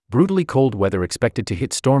Brutally cold weather expected to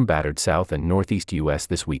hit storm-battered south and northeast U.S.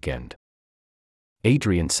 this weekend.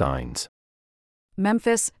 Adrian Signs.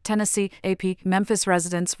 Memphis, Tennessee. AP Memphis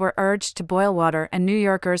residents were urged to boil water, and New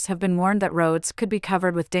Yorkers have been warned that roads could be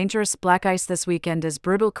covered with dangerous black ice this weekend as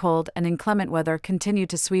brutal cold and inclement weather continue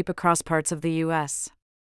to sweep across parts of the U.S.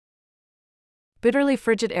 Bitterly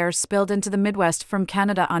frigid air spilled into the Midwest from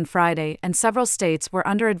Canada on Friday, and several states were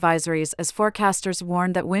under advisories as forecasters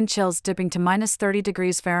warned that wind chills dipping to -30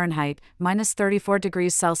 degrees Fahrenheit, -34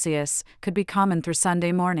 degrees Celsius, could be common through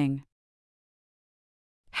Sunday morning.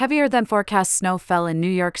 Heavier than forecast snow fell in New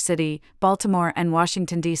York City, Baltimore, and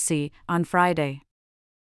Washington, D.C. on Friday.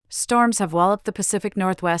 Storms have walloped the Pacific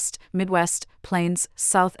Northwest, Midwest, Plains,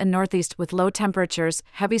 South, and Northeast with low temperatures,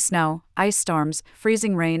 heavy snow, ice storms,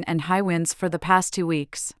 freezing rain, and high winds for the past 2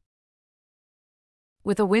 weeks.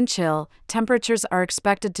 With a wind chill, temperatures are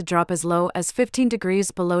expected to drop as low as 15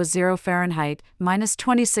 degrees below zero Fahrenheit,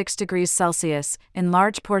 -26 degrees Celsius, in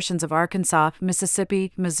large portions of Arkansas,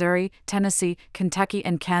 Mississippi, Missouri, Tennessee, Kentucky,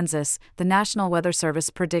 and Kansas, the National Weather Service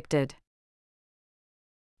predicted.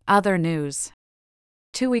 Other news.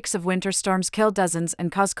 2 weeks of winter storms kill dozens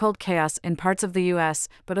and cause cold chaos in parts of the U.S.,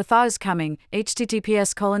 but a thaw is coming.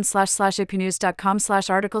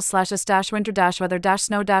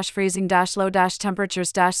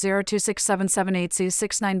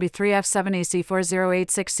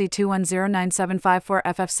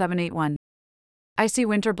 Icy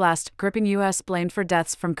winter blast gripping U.S. blamed for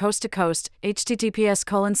deaths from coast to coast.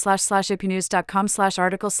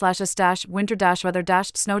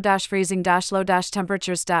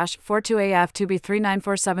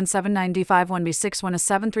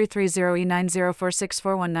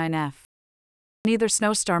 Neither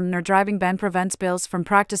snowstorm nor driving ban prevents Bills from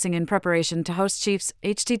practicing in preparation to host Chiefs.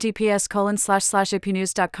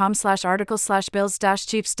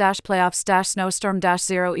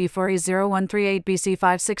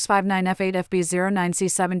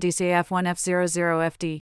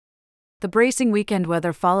 The bracing weekend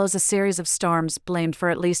weather follows a series of storms blamed for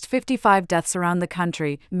at least 55 deaths around the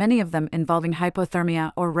country, many of them involving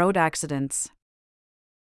hypothermia or road accidents.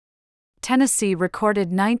 Tennessee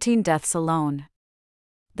recorded 19 deaths alone.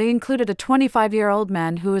 They included a 25-year-old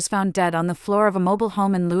man who was found dead on the floor of a mobile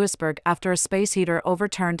home in Lewisburg after a space heater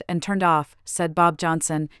overturned and turned off, said Bob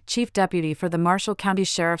Johnson, chief deputy for the Marshall County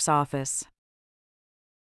Sheriff's Office.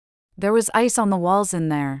 "There was ice on the walls in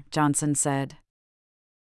there," Johnson said.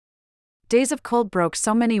 Days of cold broke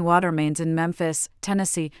so many water mains in Memphis,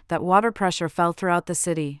 Tennessee, that water pressure fell throughout the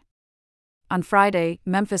city. On Friday,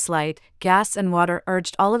 Memphis Light, Gas and Water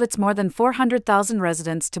urged all of its more than 400,000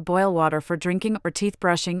 residents to boil water for drinking or teeth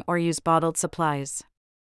brushing or use bottled supplies.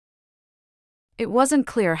 It wasn't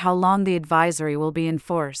clear how long the advisory will be in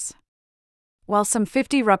force. While some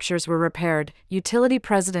 50 ruptures were repaired, utility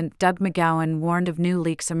president Doug McGowan warned of new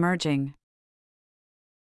leaks emerging.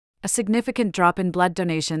 A significant drop in blood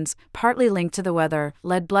donations, partly linked to the weather,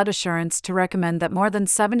 led Blood Assurance to recommend that more than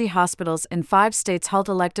 70 hospitals in 5 states halt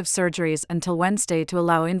elective surgeries until Wednesday to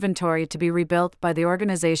allow inventory to be rebuilt by the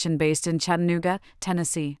organization based in Chattanooga,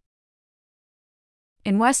 Tennessee.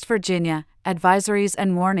 In West Virginia, advisories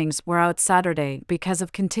and warnings were out Saturday because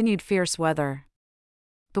of continued fierce weather.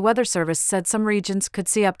 The Weather Service said some regions could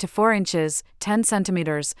see up to 4 inches, 10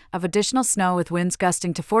 centimeters, of additional snow with winds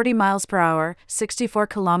gusting to 40 miles per hour, 64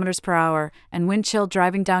 kilometers per hour, and wind chill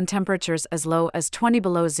driving down temperatures as low as 20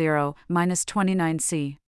 below zero,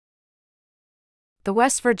 -29°C. The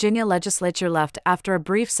West Virginia legislature left after a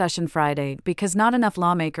brief session Friday because not enough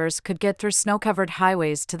lawmakers could get through snow-covered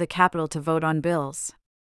highways to the Capitol to vote on bills.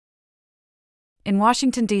 In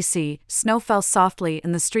Washington, D.C., snow fell softly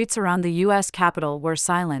and the streets around the U.S. Capitol were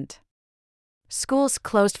silent. Schools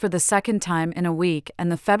closed for the second time in a week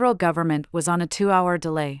and the federal government was on a 2-hour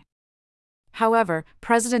delay. However,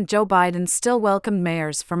 President Joe Biden still welcomed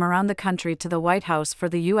mayors from around the country to the White House for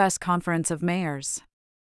the U.S. Conference of Mayors.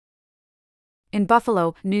 In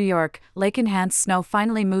Buffalo, New York, lake-enhanced snow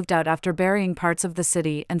finally moved out after burying parts of the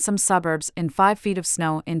city and some suburbs in 5 feet of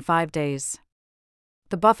snow in 5 days.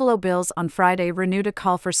 The Buffalo Bills on Friday renewed a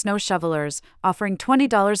call for snow shovelers, offering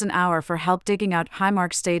 $20 an hour for help digging out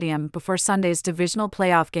Highmark Stadium before Sunday's divisional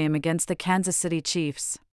playoff game against the Kansas City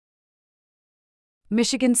Chiefs.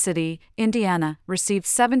 Michigan City, Indiana, received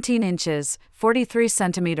 17 inches, 43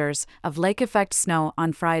 centimeters, of lake-effect snow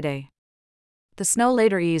on Friday. The snow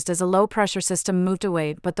later eased as a low-pressure system moved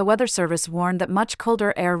away, but the Weather Service warned that much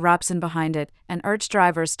colder air wraps in behind it and urged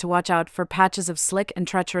drivers to watch out for patches of slick and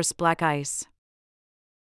treacherous black ice.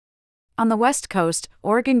 On the West Coast,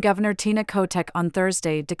 Oregon Governor Tina Kotek on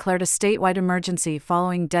Thursday declared a statewide emergency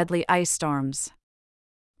following deadly ice storms.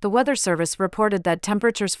 The Weather Service reported that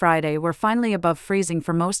temperatures Friday were finally above freezing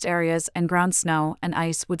for most areas and ground snow and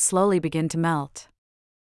ice would slowly begin to melt.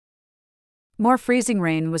 More freezing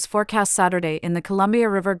rain was forecast Saturday in the Columbia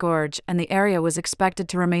River Gorge, and the area was expected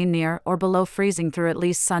to remain near or below freezing through at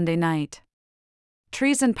least Sunday night.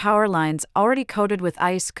 Trees and power lines already coated with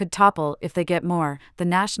ice could topple if they get more, the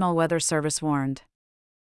National Weather Service warned.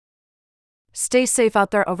 Stay safe out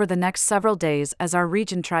there over the next several days as our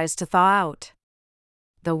region tries to thaw out,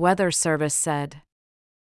 the Weather Service said.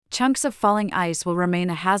 Chunks of falling ice will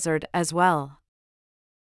remain a hazard as well.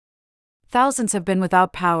 Thousands have been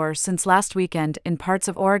without power since last weekend in parts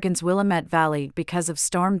of Oregon's Willamette Valley because of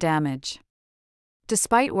storm damage.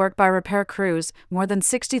 Despite work by repair crews, more than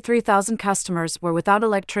 63,000 customers were without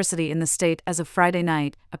electricity in the state as of Friday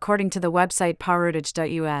night, according to the website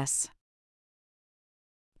poweroutage.us.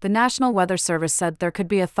 The National Weather Service said there could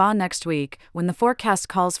be a thaw next week, when the forecast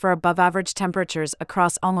calls for above-average temperatures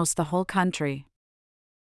across almost the whole country.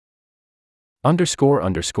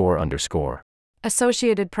 _____.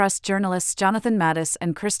 Associated Press journalists Jonathan Mattis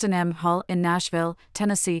and Kristen M. Hull in Nashville,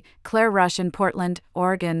 Tennessee, Claire Rush in Portland,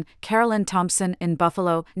 Oregon, Carolyn Thompson in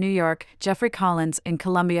Buffalo, New York, Jeffrey Collins in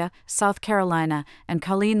Columbia, South Carolina, and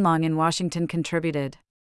Colleen Long in Washington contributed.